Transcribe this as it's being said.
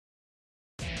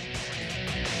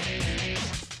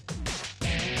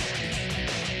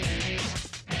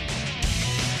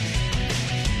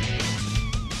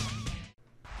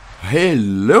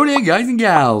Hello there guys and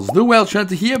gals, the Welsh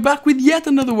Hunter here, back with yet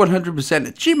another 100%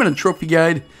 achievement and trophy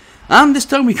guide, and this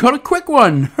time we got a quick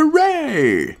one,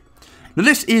 hooray! Now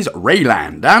this is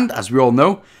Rayland, and as we all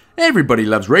know, everybody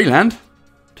loves Rayland.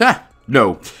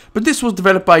 No, but this was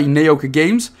developed by Naoka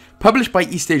Games, published by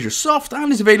eastasiasoft,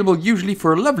 and is available usually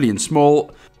for a lovely and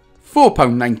small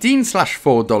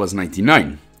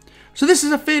 £4.19/$4.99. So this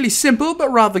is a fairly simple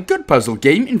but rather good puzzle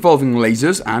game involving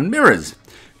lasers and mirrors.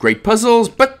 Great puzzles,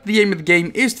 but the aim of the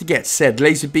game is to get said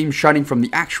laser beam shining from the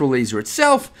actual laser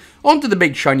itself onto the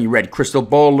big shiny red crystal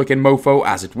ball looking mofo,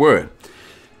 as it were.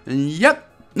 Yep,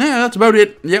 yeah, that's about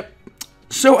it, yep.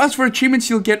 So as for achievements,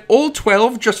 you'll get all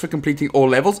 12 just for completing all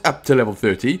levels up to level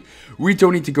 30. We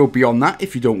don't need to go beyond that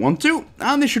if you don't want to,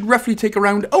 and they should roughly take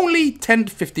around only 10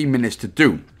 to 15 minutes to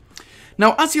do.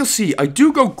 Now, as you'll see, I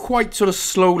do go quite sort of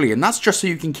slowly, and that's just so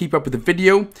you can keep up with the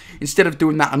video, instead of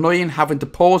doing that annoying having to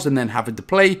pause and then having to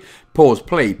play, pause,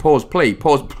 play, pause, play,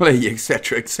 pause, play,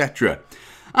 etc, etc.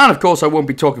 And of course, I won't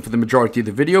be talking for the majority of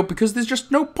the video because there's just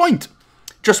no point.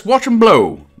 Just watch and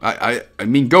blow. I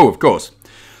mean go, of course.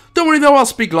 Don't worry though, I'll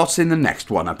speak lots in the next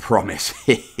one, I promise.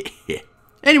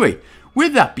 Anyway,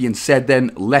 with that being said then,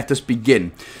 let us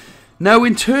begin. Now,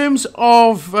 in terms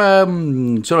of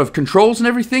sort of controls and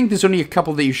everything, there's only a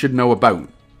couple that you should know about.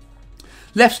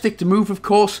 Left stick to move, of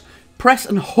course. Press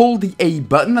and hold the A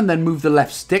button and then move the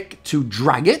left stick to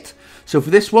drag it. So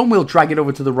for this one, we'll drag it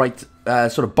over to the right,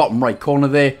 sort of bottom right corner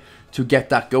there to get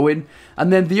that going.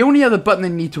 And then the only other button that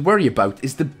you need to worry about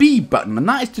is the B button, and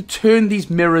that is to turn these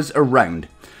mirrors around.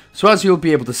 So as you'll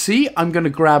be able to see, I'm going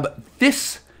to grab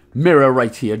this mirror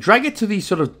right here, drag it to the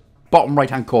sort of bottom right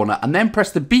hand corner, and then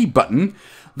press the B button.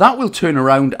 That will turn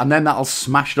around, and then that'll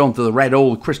smash it onto the red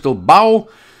old crystal bowl.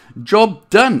 Job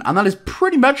done, and that is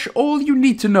pretty much all you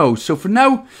need to know. So for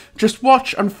now, just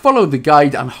watch and follow the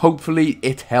guide, and hopefully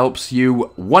it helps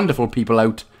you wonderful people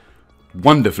out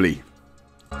wonderfully.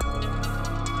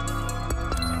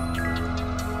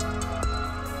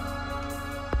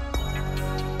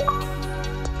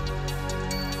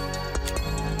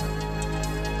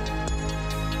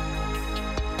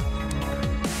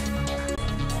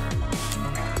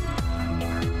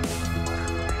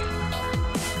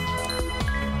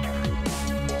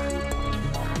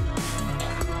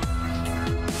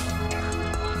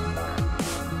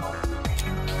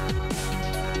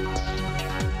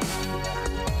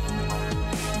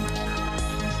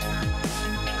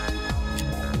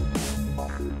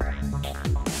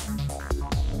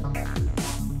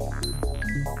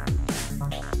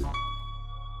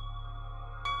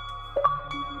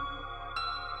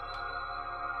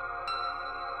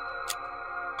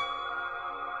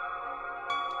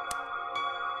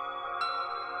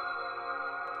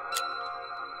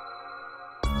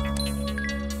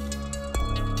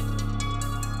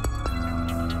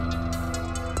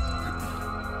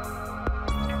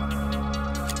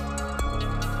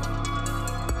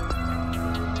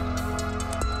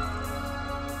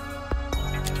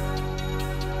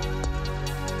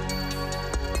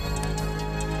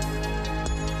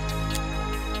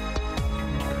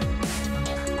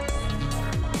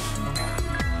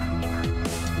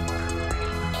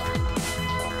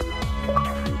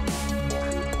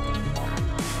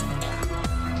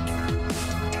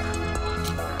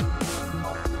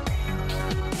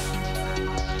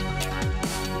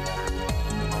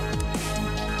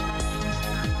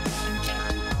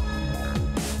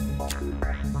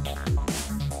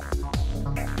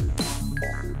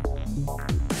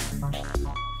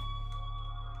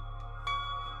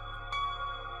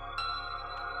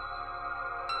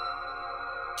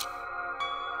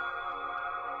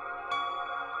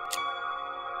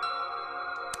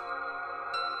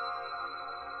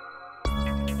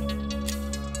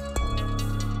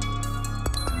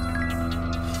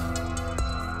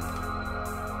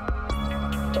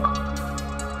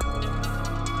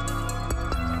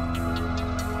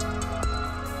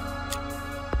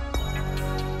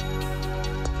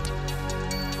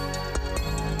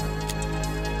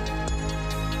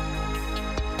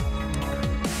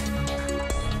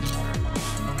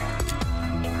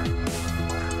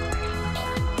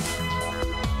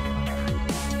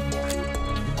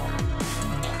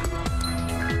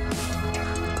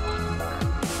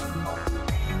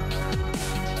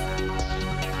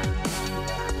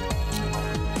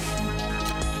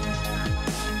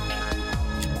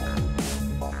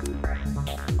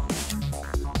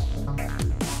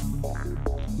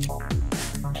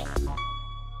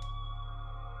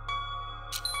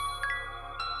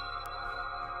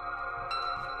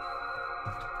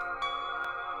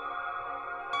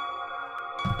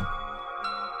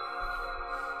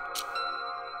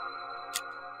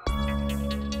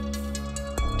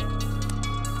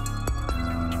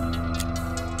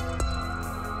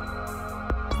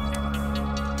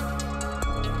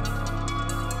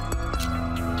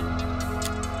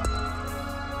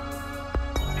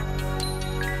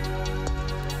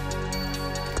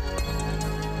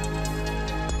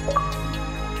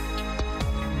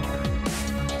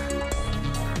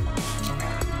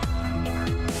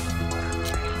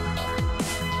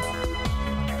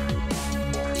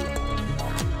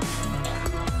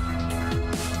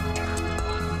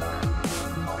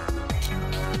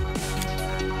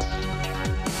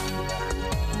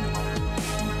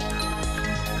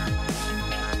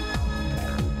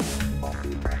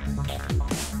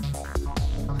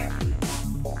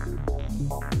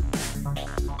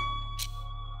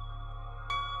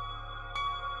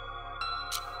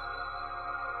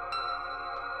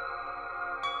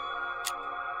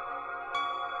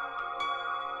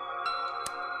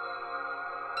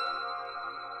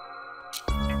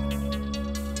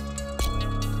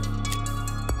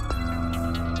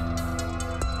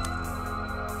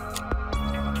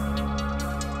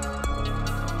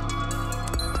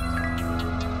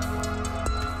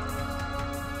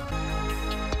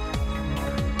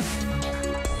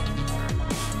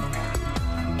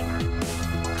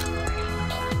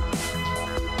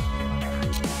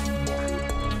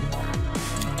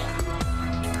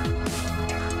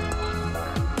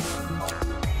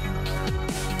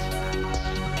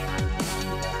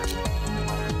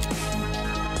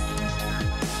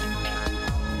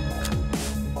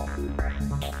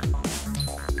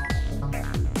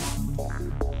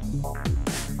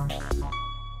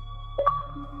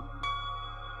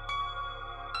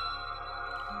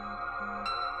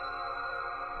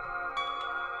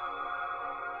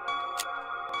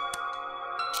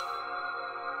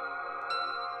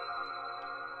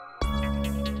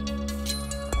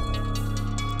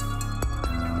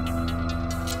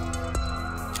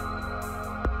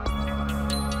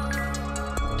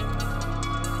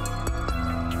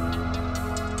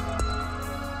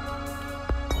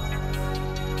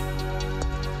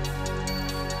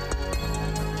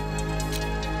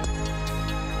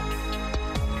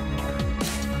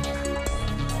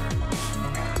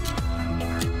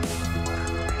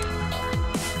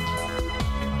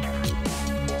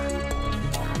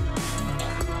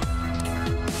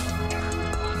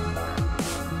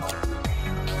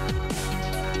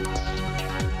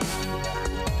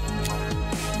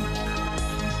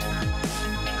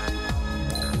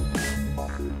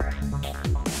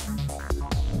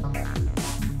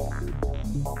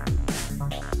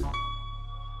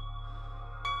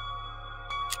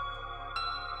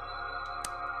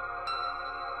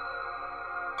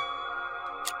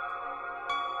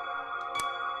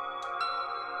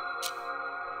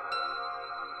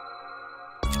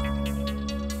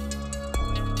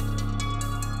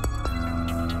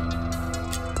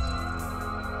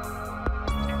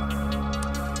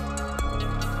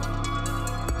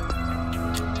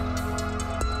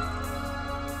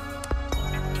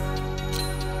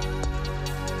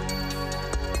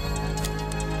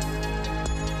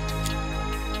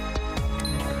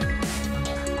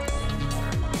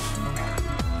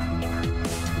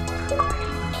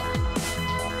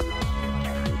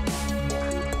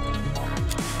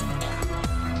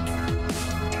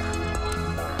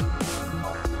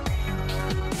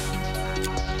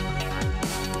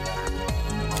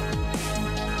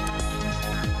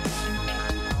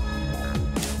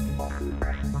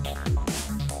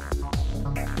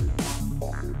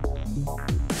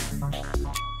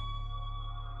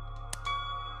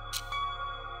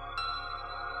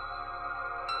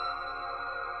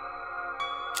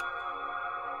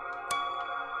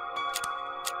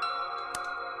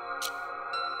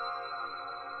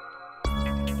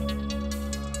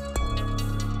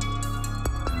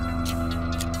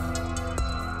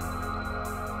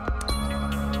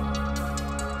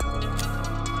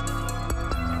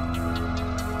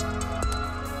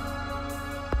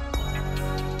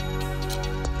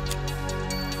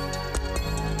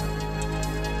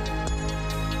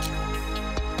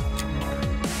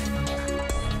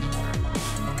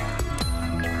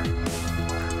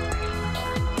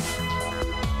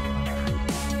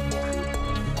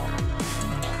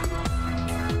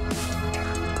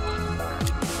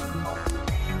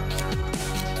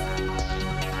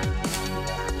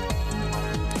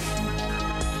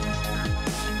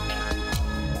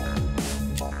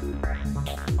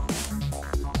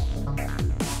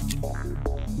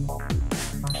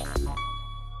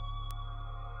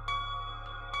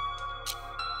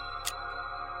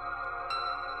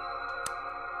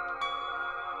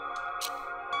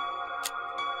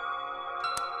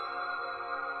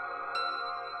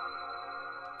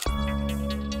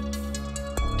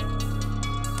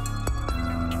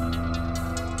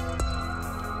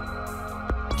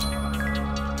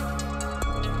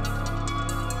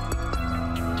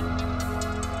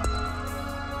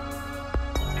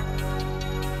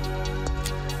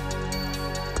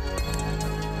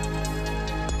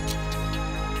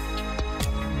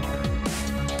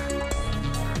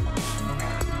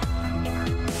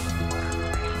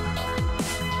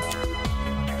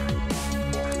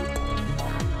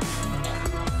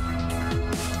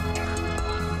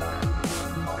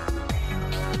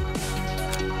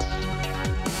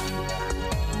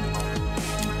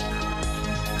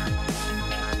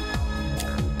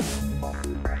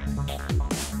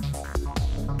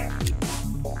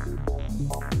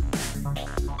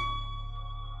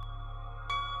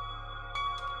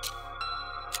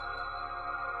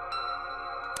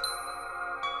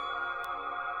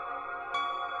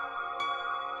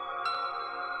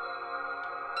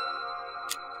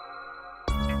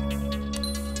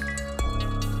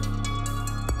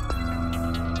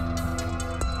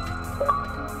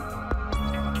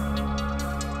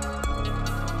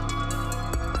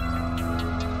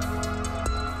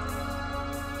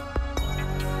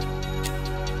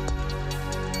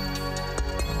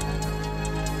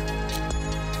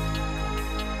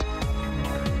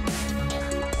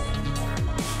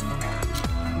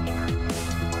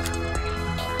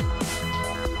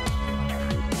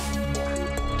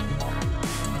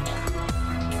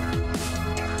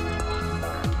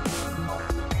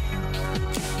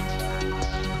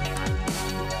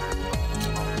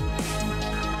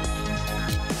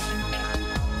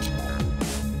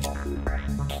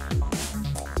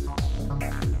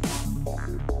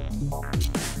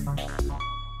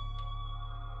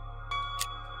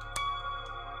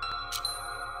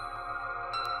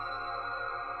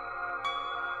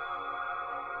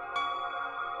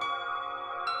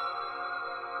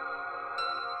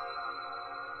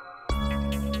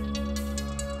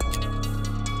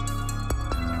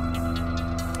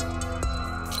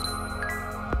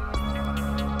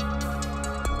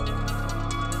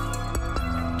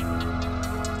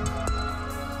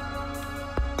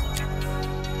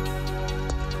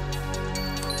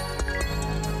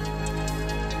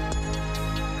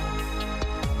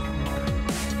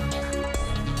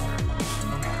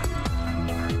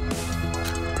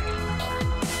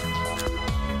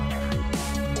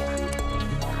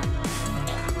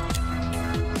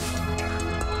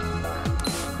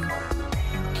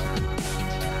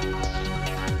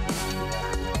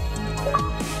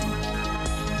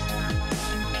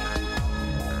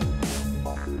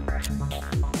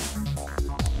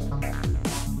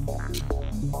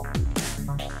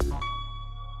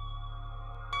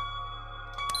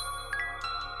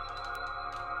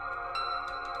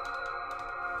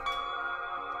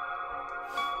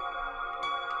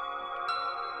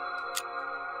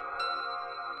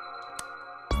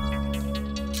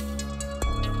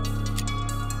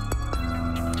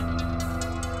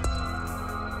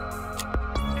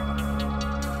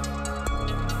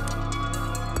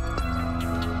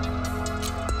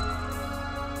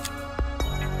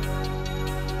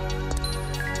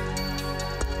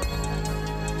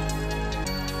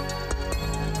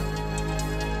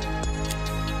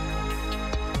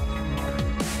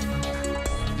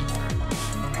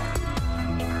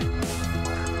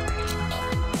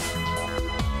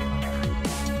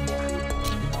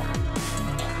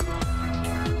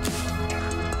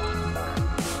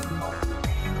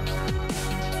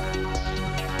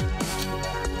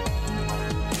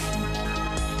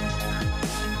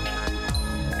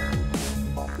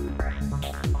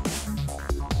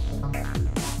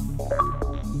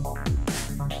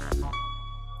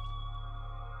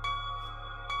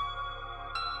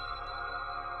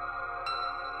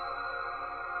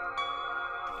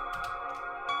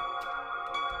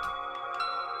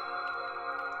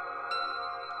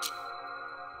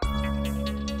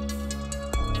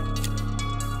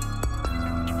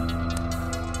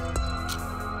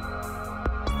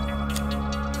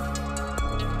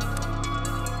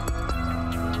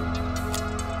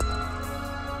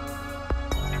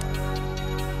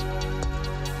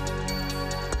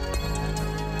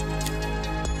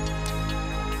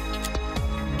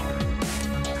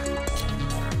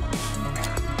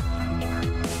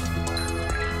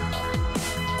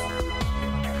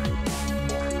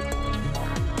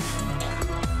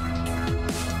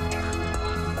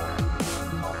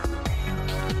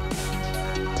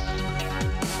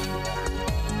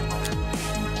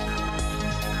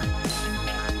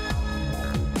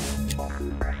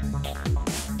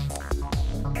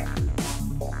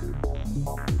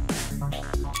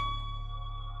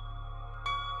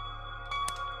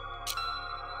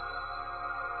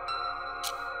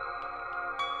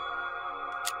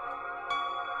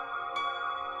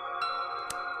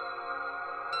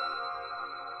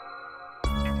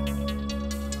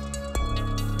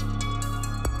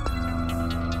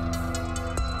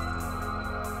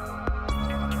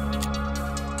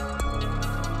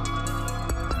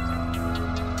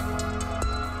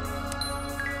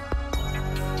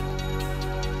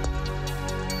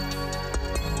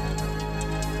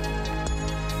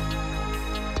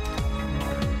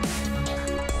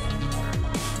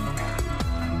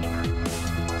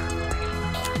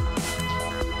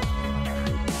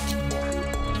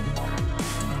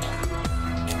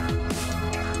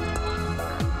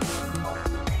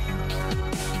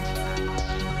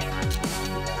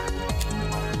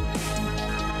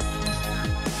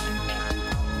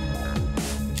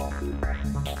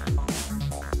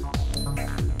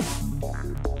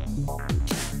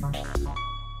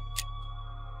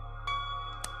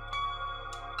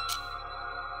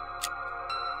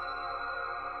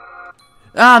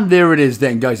 And there it is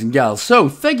then, guys and gals. So,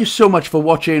 thank you so much for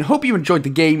watching. Hope you enjoyed the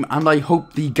game, and I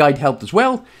hope the guide helped as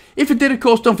well. If it did, of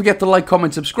course, don't forget to like,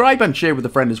 comment, subscribe, and share with a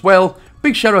friend as well.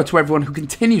 Big shout out to everyone who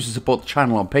continues to support the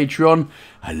channel on Patreon.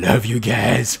 I love you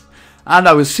guys. And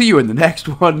I will see you in the next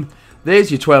one.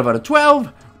 There's your 12 out of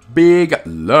 12. Big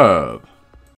love.